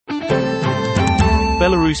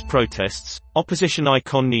Belarus protests, opposition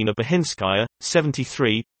icon Nina Bahinskaya,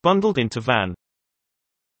 73, bundled into van.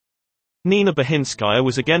 Nina Bahinskaya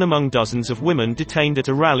was again among dozens of women detained at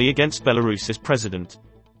a rally against Belarus's president.